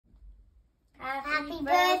Happy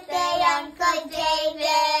birthday, Uncle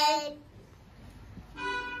David.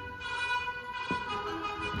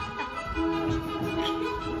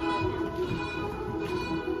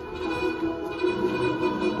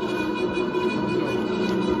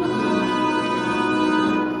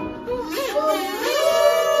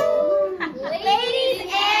 Ladies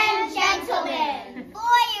and gentlemen,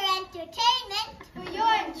 for your entertainment, for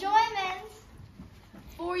your enjoyment,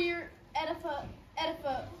 for your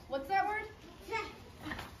what's that word?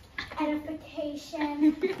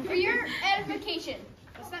 edification. For your edification.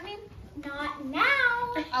 What's that mean? Not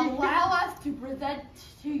now. Allow us to present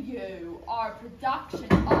to you our production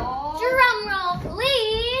of... Drum roll,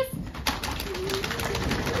 please.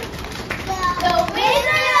 The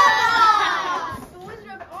Wizard of Oz! The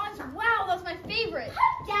Wizard of Oz. Wow, that's my favorite.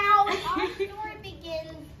 Down. Our story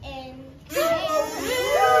begins in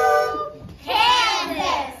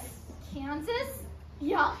Kansas. Kansas?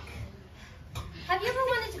 Yuck. Have you ever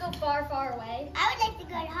wanted to go far, far away? I would like to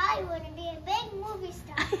go to Hollywood and be a big movie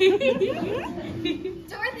star.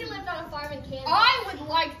 Dorothy lived on a farm in Kansas. I would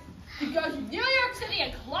like to go to New York City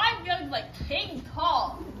and climb buildings like King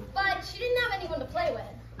Kong. But she didn't have anyone to play with.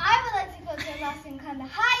 I would like to go to Alaska and climb the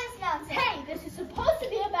highest mountain. Hey, this is supposed to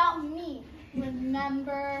be about me.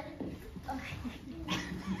 Remember?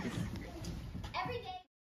 Every day.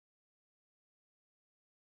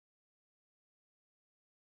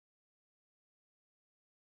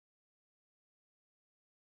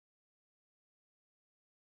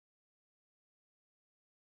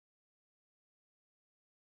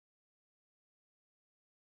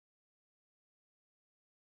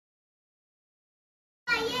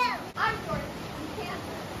 I'm Dorothy from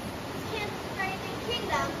Kansas. Kansas is a very big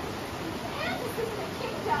kingdom. Kansas is a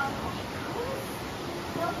kingdom.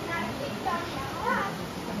 Well, it's not a kingdom now.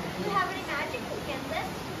 Do you have any magic in Kansas?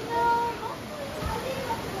 No, mostly I think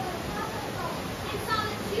that's what I saw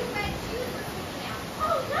the two red shoes were sticking out.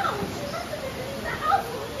 Oh no, she must have been in the house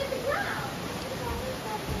when we hit the ground.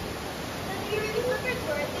 Those are your really slippers,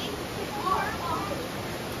 Dorothy. They are awesome.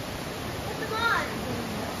 Put them on.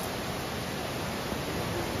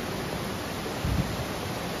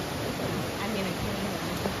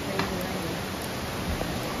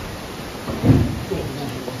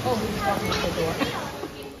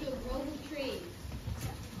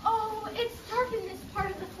 Oh, it's dark in this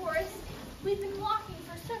part of the forest. We've been walking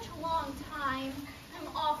for such a long time. I'm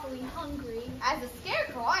awfully hungry. As a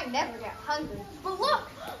scarecrow, I never get hungry. But look,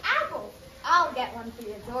 apples. I'll get one for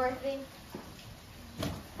you, Dorothy.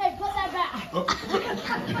 Hey, put that back.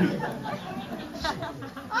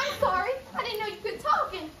 I'm sorry. I didn't know you could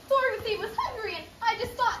talk, and Dorothy was hungry, and I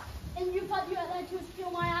just thought... And you thought you had let you steal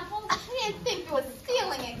my apples? I didn't think it was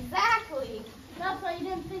stealing exactly. That's why you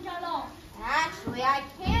didn't think at all. Actually, I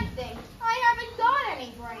can't think. I haven't got any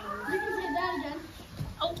You brains. can say that again.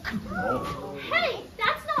 Oh. Hey,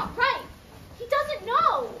 that's not right. He doesn't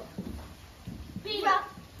know. Beat it.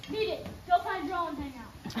 Beat it. Go find your own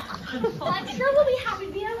hangout. That sure